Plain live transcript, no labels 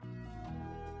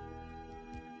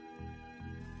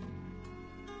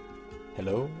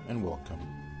Hello and welcome.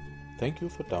 Thank you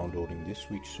for downloading this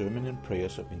week's sermon and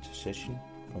prayers of intercession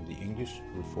from the English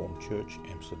Reformed Church,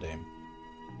 Amsterdam.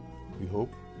 We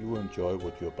hope you will enjoy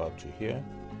what you're about to hear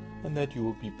and that you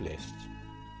will be blessed.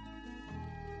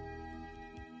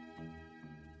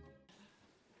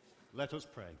 Let us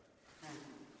pray.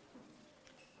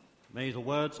 May the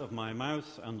words of my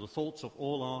mouth and the thoughts of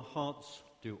all our hearts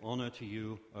do honour to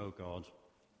you, O God.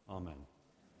 Amen.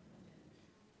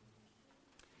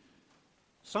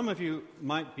 Some of you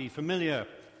might be familiar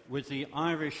with the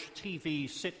Irish TV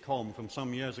sitcom from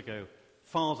some years ago,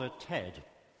 Father Ted,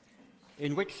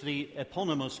 in which the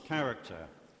eponymous character,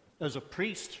 as a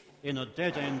priest in a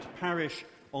dead-end parish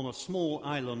on a small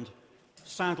island,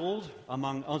 saddled,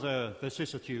 among other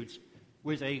vicissitudes,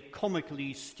 with a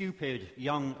comically stupid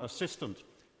young assistant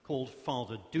called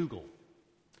Father Dougal.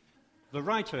 The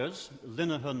writers,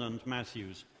 Linehan and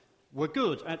Matthews, were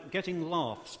good at getting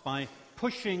laughs by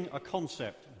pushing a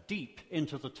concept deep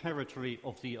into the territory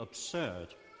of the absurd.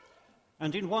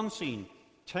 And in one scene,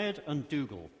 Ted and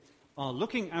Dougal are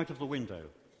looking out of the window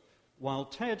while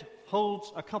Ted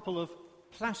holds a couple of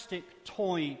plastic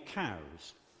toy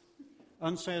cows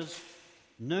and says,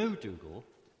 "No, Dougal,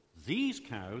 these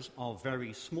cows are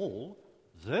very small.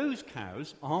 Those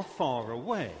cows are far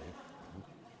away."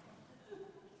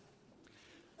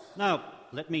 Now,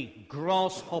 let me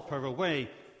grasshopper away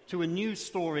to a news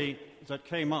story that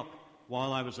came up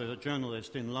while I was a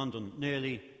journalist in London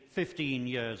nearly 15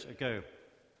 years ago.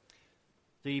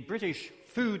 The British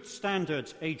Food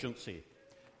Standards Agency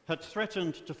had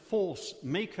threatened to force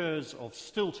makers of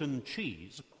Stilton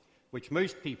cheese, which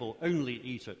most people only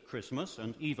eat at Christmas,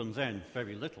 and even then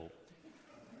very little,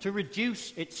 to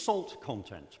reduce its salt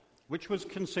content, which was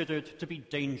considered to be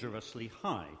dangerously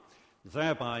high,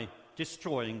 thereby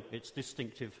destroying its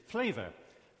distinctive flavour,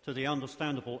 to the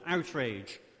understandable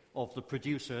outrage of the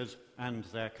producers and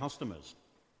their customers.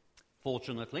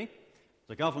 Fortunately,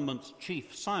 the government's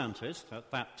chief scientist at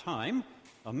that time,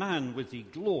 a man with the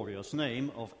glorious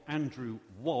name of Andrew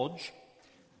Wadge,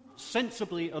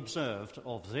 sensibly observed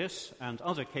of this and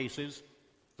other cases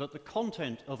that the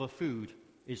content of a food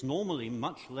is normally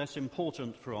much less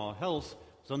important for our health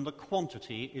than the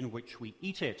quantity in which we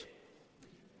eat it.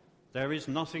 There is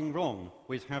nothing wrong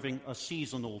with having a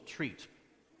seasonal treat.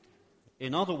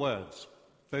 In other words,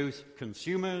 both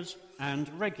consumers and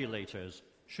regulators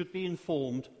should be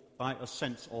informed by a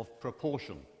sense of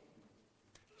proportion.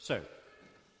 So,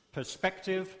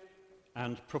 perspective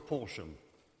and proportion.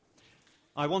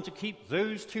 I want to keep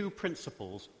those two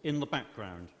principles in the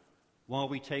background while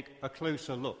we take a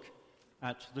closer look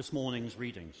at this morning's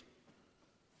readings.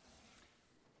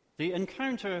 The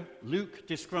encounter Luke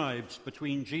describes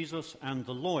between Jesus and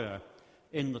the lawyer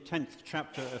in the 10th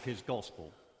chapter of his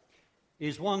Gospel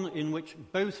is one in which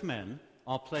both men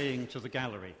are playing to the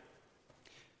gallery.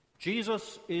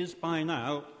 Jesus is by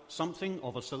now something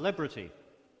of a celebrity.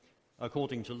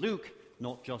 According to Luke,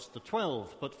 not just the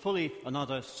 12, but fully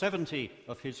another 70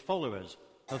 of his followers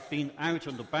have been out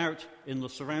and about in the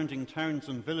surrounding towns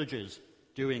and villages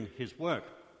doing his work.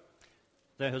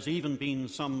 There has even been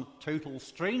some total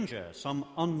stranger, some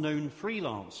unknown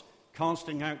freelance,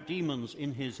 casting out demons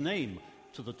in his name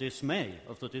to the dismay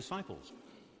of the disciples.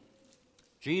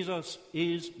 Jesus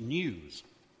is news,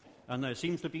 and there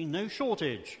seems to be no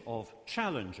shortage of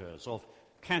challengers, of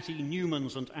Cathy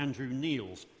Newmans and Andrew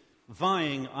Neils,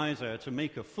 vying either to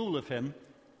make a fool of him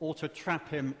or to trap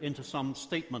him into some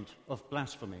statement of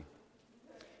blasphemy.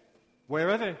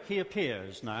 Wherever he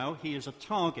appears now, he is a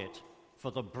target for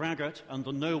the braggart and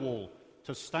the know-all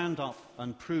to stand up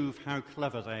and prove how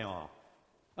clever they are.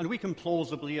 And we can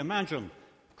plausibly imagine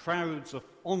crowds of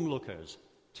onlookers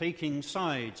taking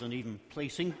sides and even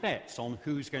placing bets on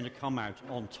who's going to come out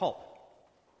on top.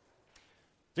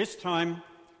 This time,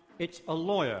 it's a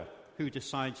lawyer who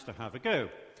decides to have a go.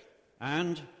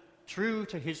 And, true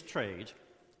to his trade,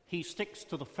 he sticks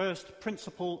to the first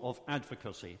principle of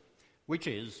advocacy, which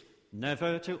is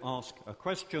never to ask a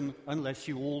question unless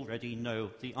you already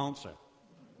know the answer.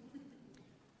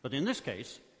 But in this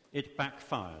case, it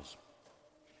backfires.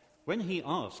 When he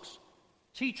asks,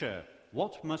 "Teacher,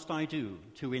 what must I do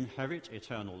to inherit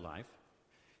eternal life?"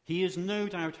 he is no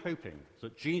doubt hoping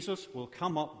that Jesus will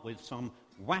come up with some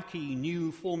wacky new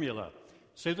formula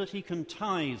so that he can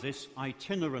tie this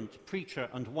itinerant preacher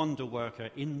and wonder worker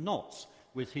in knots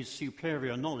with his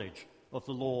superior knowledge of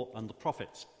the law and the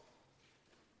prophets.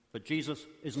 But Jesus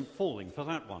isn't falling for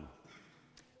that one.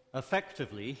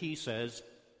 Effectively, he says,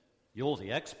 "You're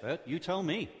the expert, you tell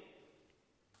me,"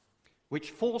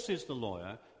 which forces the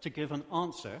lawyer to give an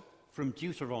answer from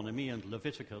Deuteronomy and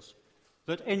Leviticus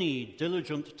that any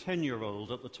diligent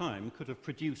 10-year-old at the time could have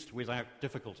produced without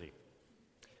difficulty.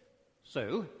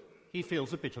 So he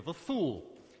feels a bit of a fool,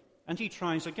 and he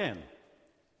tries again,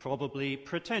 probably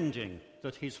pretending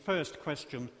that his first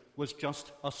question was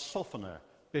just a softener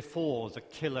before the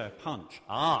killer punch.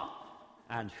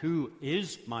 And who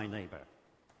is my neighbour?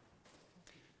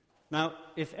 Now,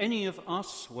 if any of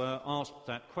us were asked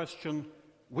that question,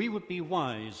 we would be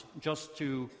wise just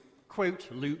to quote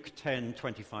Luke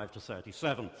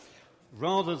 10:25-37,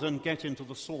 rather than get into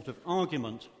the sort of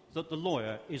argument that the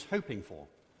lawyer is hoping for.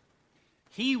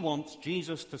 He wants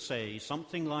Jesus to say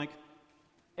something like,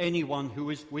 anyone who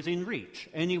is within reach,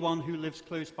 anyone who lives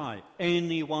close by,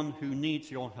 anyone who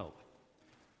needs your help.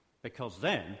 Because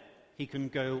then he can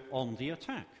go on the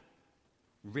attack.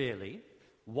 Really?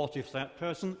 What if that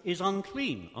person is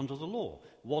unclean under the law?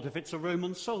 What if it's a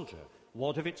Roman soldier?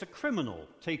 What if it's a criminal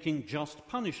taking just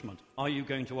punishment? Are you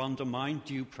going to undermine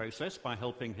due process by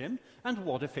helping him? And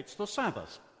what if it's the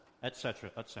Sabbath? Etc.,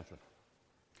 etc.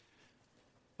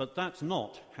 But that's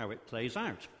not how it plays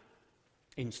out.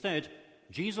 Instead,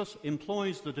 Jesus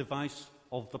employs the device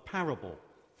of the parable,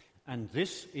 and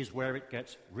this is where it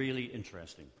gets really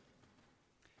interesting.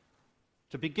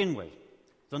 To begin with,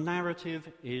 the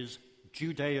narrative is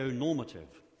Judeo-normative.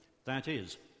 That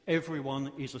is,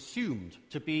 everyone is assumed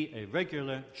to be a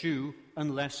regular Jew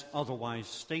unless otherwise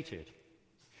stated.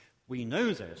 We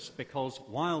know this because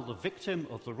while the victim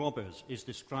of the robbers is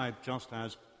described just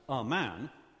as a man,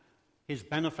 his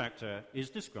benefactor is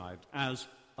described as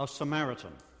a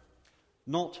Samaritan,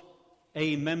 not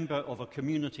a member of a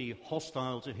community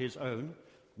hostile to his own,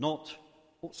 not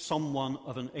someone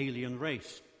of an alien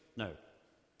race. No.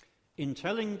 In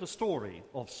telling the story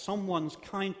of someone's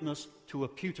kindness to a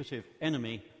putative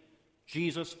enemy,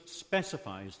 Jesus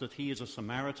specifies that he is a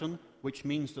Samaritan, which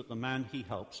means that the man he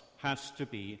helps has to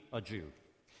be a Jew.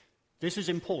 This is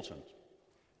important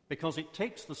because it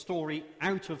takes the story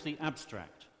out of the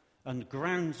abstract and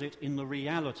grounds it in the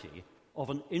reality of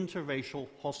an interracial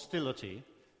hostility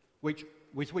with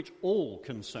which all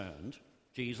concerned,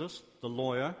 Jesus, the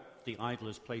lawyer, the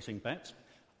idlers placing bets,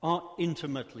 are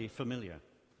intimately familiar.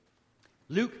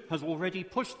 Luke has already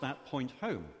pushed that point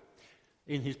home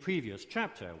in his previous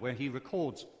chapter, where he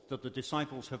records that the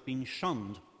disciples have been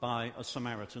shunned by a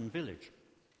Samaritan village.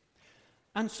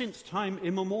 And since time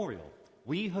immemorial,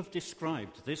 we have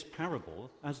described this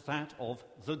parable as that of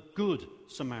the Good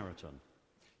Samaritan,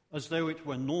 as though it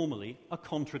were normally a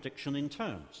contradiction in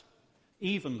terms,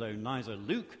 even though neither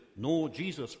Luke nor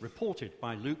Jesus reported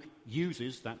by Luke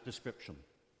uses that description.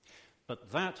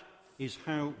 But that is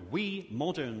how we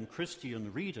modern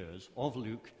Christian readers of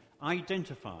Luke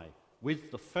identify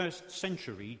with the first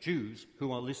century Jews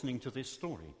who are listening to this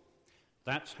story.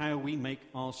 That's how we make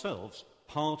ourselves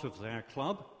part of their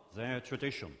club, their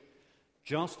tradition,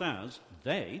 just as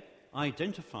they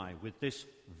identify with this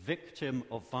victim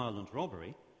of violent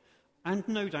robbery and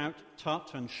no doubt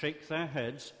tut and shake their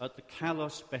heads at the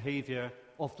callous behaviour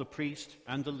of the priest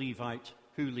and the Levite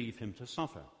who leave him to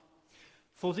suffer.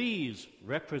 For these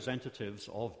representatives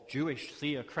of Jewish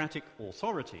theocratic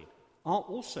authority are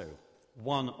also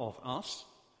one of us,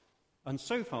 and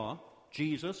so far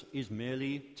Jesus is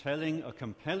merely telling a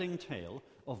compelling tale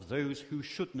of those who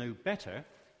should know better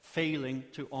failing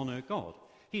to honour God.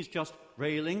 He's just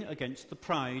railing against the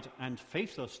pride and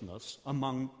faithlessness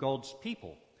among God's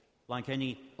people, like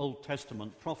any Old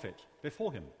Testament prophet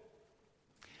before him.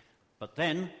 But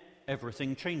then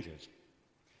everything changes,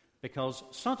 because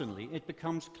suddenly it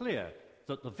becomes clear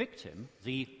that the victim,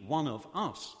 the one of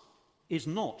us, is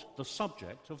not the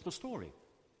subject of the story.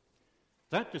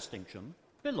 That distinction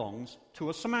belongs to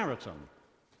a Samaritan,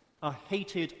 a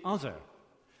hated other,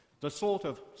 the sort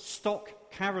of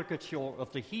stock caricature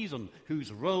of the heathen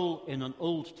whose role in an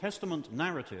Old Testament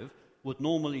narrative would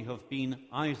normally have been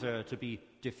either to be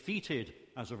defeated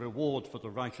as a reward for the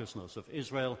righteousness of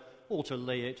Israel or to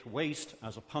lay it waste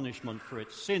as a punishment for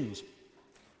its sins.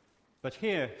 But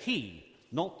here he,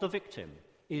 not the victim,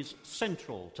 is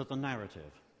central to the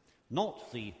narrative,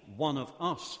 not the one of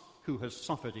us who has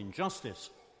suffered injustice,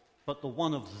 but the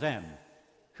one of them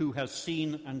who has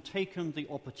seen and taken the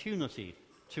opportunity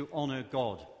to honour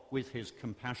God with his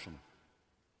compassion.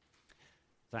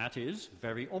 That is,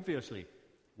 very obviously,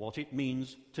 what it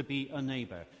means to be a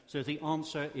neighbour. So the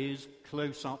answer is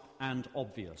close up and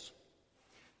obvious.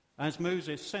 As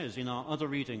Moses says in our other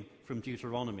reading from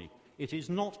Deuteronomy, it is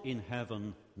not in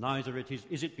heaven, neither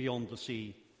is it beyond the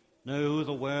sea. No,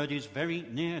 the word is very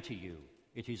near to you.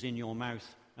 It is in your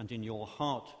mouth and in your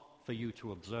heart for you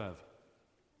to observe.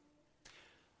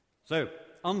 So,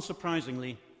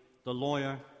 unsurprisingly, the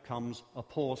lawyer comes a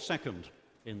poor second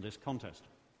in this contest.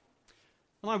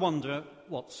 And I wonder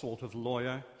what sort of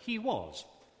lawyer he was.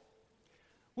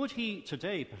 Would he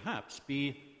today perhaps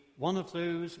be one of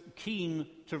those keen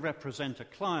to represent a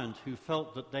client who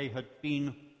felt that they had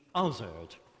been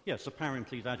othered, yes,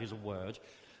 apparently that is a word,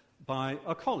 by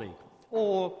a colleague,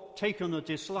 or taken a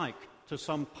dislike to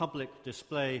some public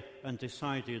display and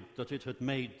decided that it had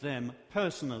made them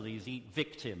personally the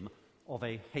victim of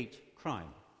a hate crime?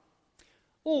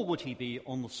 Or would he be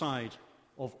on the side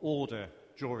of order,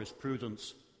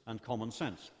 jurisprudence, and common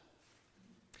sense?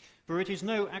 For it is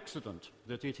no accident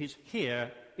that it is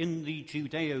here in the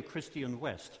Judeo-Christian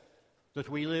West that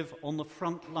we live on the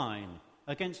front line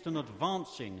against an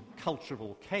advancing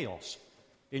cultural chaos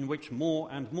in which more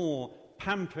and more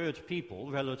pampered people,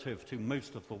 relative to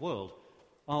most of the world,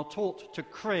 are taught to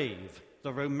crave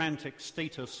the romantic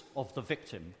status of the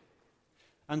victim,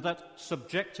 and that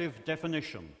subjective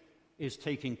definition is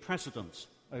taking precedence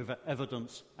over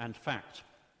evidence and fact.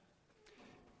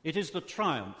 It is the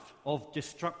triumph of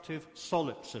destructive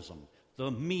solipsism,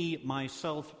 the me,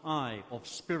 myself, I of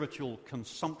spiritual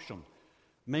consumption,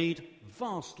 made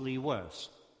vastly worse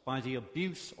by the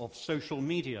abuse of social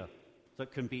media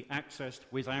that can be accessed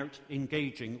without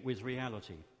engaging with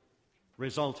reality,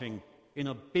 resulting in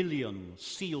a billion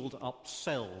sealed-up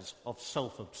cells of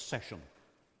self-obsession.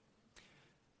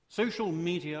 Social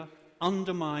media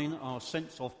undermine our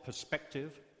sense of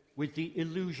perspective with the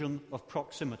illusion of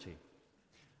proximity,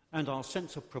 and our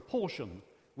sense of proportion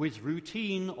with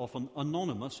routine of an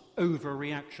anonymous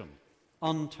overreaction,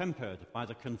 untempered by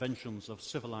the conventions of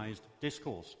civilized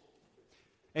discourse.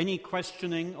 Any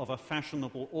questioning of a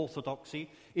fashionable orthodoxy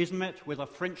is met with a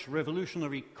French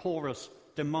revolutionary chorus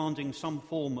demanding some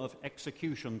form of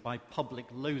execution by public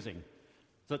loathing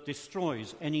that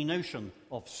destroys any notion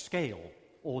of scale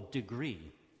or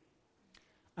degree.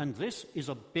 And this is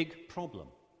a big problem,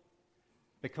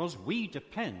 because we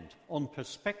depend on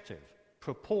perspective,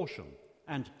 proportion,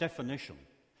 and definition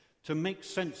to make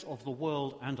sense of the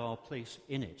world and our place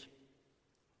in it.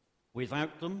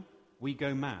 Without them, we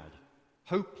go mad,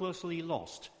 hopelessly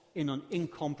lost in an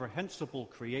incomprehensible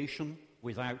creation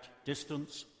without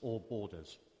distance or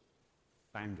borders,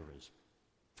 boundaries.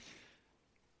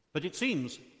 But it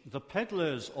seems the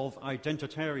peddlers of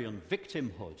identitarian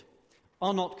victimhood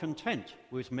are not content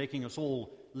with making us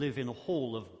all live in a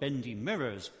hall of bendy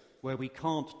mirrors where we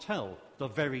can't tell the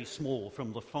very small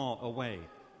from the far away,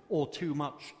 or too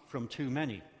much from too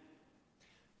many.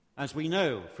 As we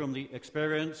know from the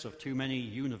experience of too many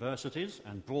universities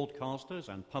and broadcasters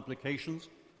and publications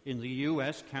in the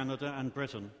US, Canada, and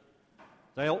Britain,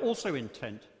 they are also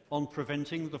intent on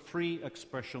preventing the free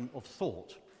expression of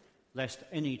thought, lest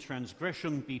any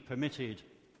transgression be permitted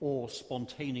or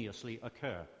spontaneously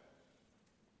occur.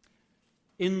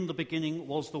 In the beginning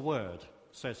was the Word,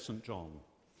 says St. John,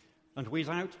 and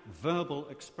without verbal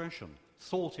expression,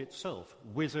 thought itself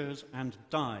withers and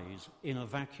dies in a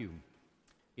vacuum.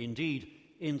 Indeed,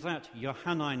 in that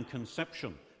Johannine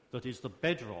conception that is the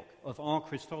bedrock of our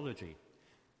Christology,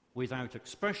 without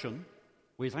expression,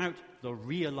 without the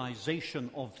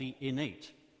realization of the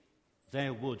innate,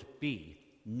 there would be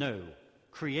no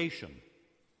creation.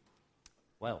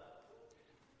 Well,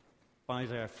 by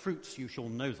their fruits you shall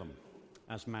know them,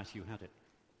 as Matthew had it.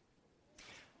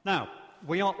 Now,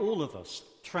 we are all of us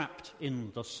trapped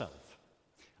in the self.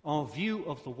 Our view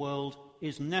of the world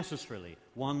is necessarily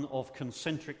one of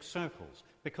concentric circles,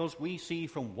 because we see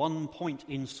from one point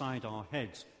inside our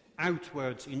heads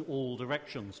outwards in all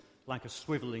directions, like a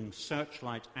swivelling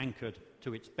searchlight anchored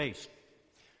to its base.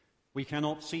 We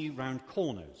cannot see round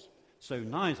corners, so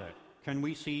neither can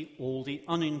we see all the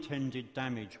unintended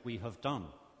damage we have done.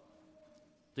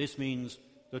 This means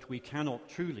that we cannot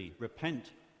truly repent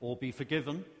or be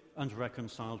forgiven and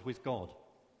reconciled with God,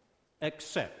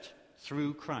 except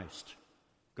through Christ,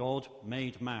 God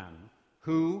made man,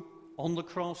 who, on the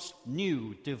cross,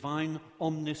 knew divine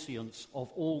omniscience of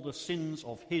all the sins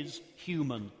of his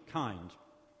human kind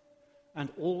and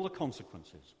all the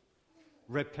consequences,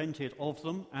 repented of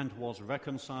them, and was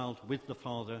reconciled with the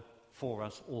Father for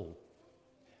us all.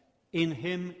 In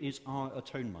him is our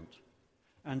atonement,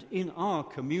 and in our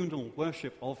communal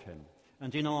worship of him,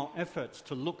 and in our efforts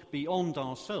to look beyond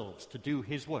ourselves to do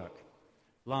his work,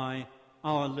 lie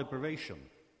our liberation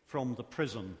from the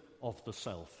prison of the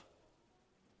self.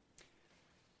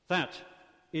 That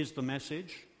is the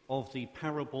message of the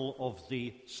parable of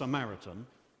the Samaritan,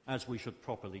 as we should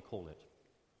properly call it.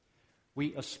 We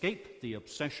escape the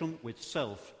obsession with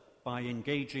self by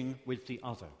engaging with the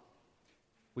other.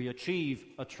 We achieve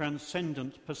a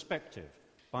transcendent perspective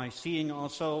by seeing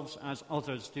ourselves as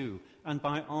others do, and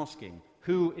by asking,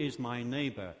 who is my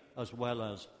neighbour, as well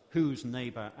as whose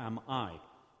neighbour am I?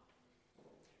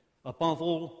 Above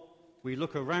all, we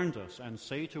look around us and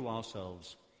say to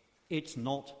ourselves, it's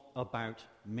not about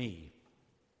me.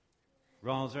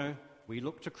 Rather, we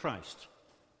look to Christ,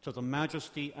 to the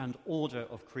majesty and order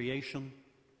of creation,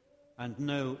 and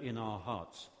know in our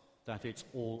hearts that it's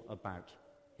all about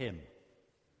him.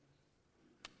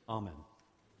 Amen.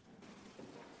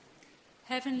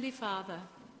 Heavenly Father,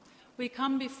 we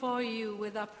come before you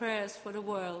with our prayers for the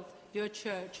world, your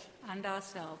church, and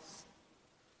ourselves.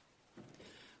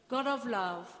 God of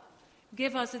love,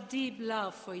 give us a deep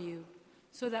love for you,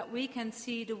 so that we can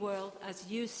see the world as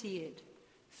you see it,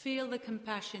 feel the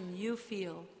compassion you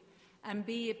feel, and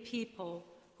be a people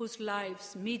whose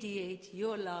lives mediate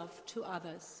your love to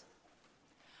others.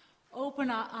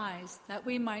 Open our eyes that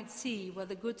we might see what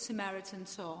the Good Samaritan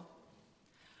saw.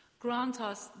 Grant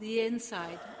us the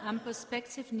insight and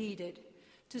perspective needed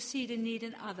to see the need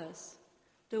in others,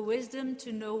 the wisdom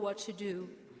to know what to do,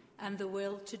 and the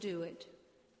will to do it.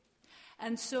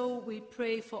 And so we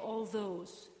pray for all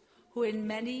those who in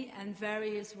many and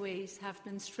various ways have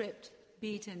been stripped,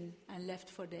 beaten, and left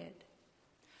for dead.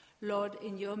 Lord,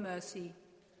 in your mercy,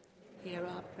 hear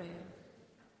our prayer.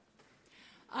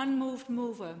 Unmoved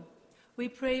mover, we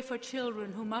pray for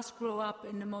children who must grow up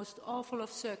in the most awful of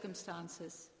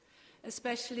circumstances,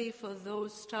 especially for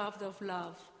those starved of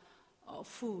love, or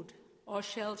food, or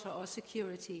shelter, or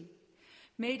security.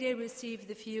 May they receive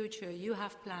the future you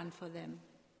have planned for them.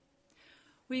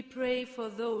 We pray for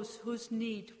those whose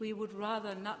need we would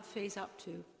rather not face up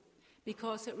to,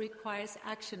 because it requires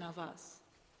action of us.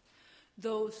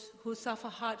 Those who suffer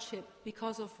hardship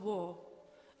because of war,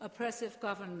 oppressive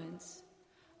governments,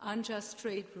 unjust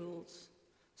trade rules,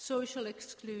 social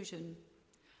exclusion,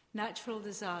 natural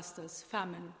disasters,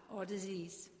 famine, or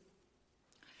disease.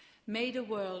 May the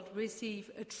world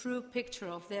receive a true picture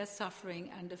of their suffering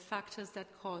and the factors that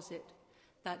cause it,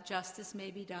 that justice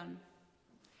may be done.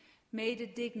 May the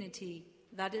dignity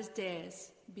that is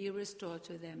theirs be restored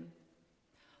to them.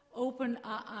 Open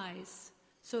our eyes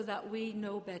so that we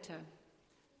know better,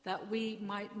 that we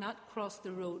might not cross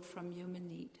the road from human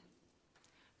need.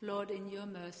 Lord, in your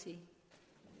mercy.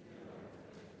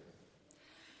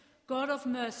 God of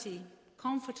mercy,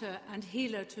 comforter and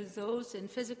healer to those in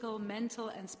physical, mental,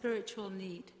 and spiritual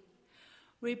need,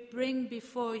 we bring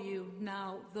before you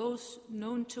now those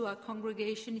known to our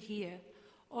congregation here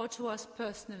or to us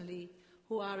personally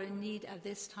who are in need at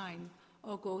this time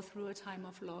or go through a time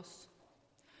of loss.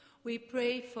 We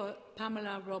pray for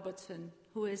Pamela Robertson,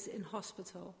 who is in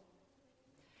hospital.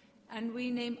 And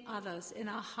we name others in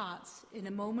our hearts in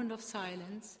a moment of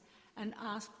silence and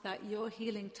ask that your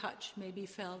healing touch may be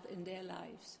felt in their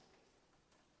lives.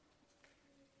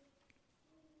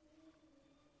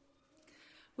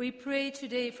 We pray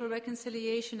today for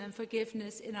reconciliation and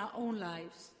forgiveness in our own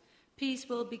lives. Peace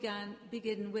will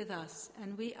begin with us,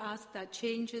 and we ask that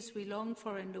changes we long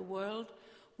for in the world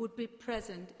would be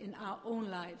present in our own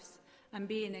lives and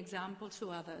be an example to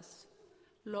others.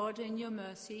 Lord, in your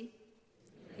mercy,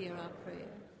 hear our prayer.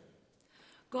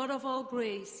 God of all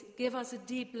grace, give us a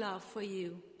deep love for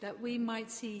you, that we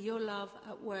might see your love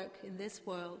at work in this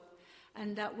world,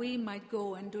 and that we might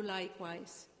go and do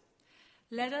likewise.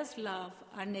 Let us love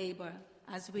our neighbor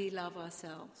as we love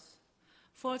ourselves.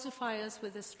 Fortify us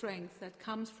with the strength that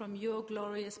comes from your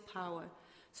glorious power,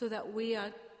 so that we are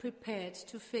prepared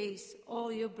to face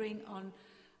all you bring on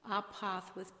our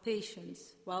path with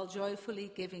patience, while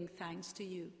joyfully giving thanks to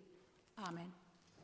you. Amen.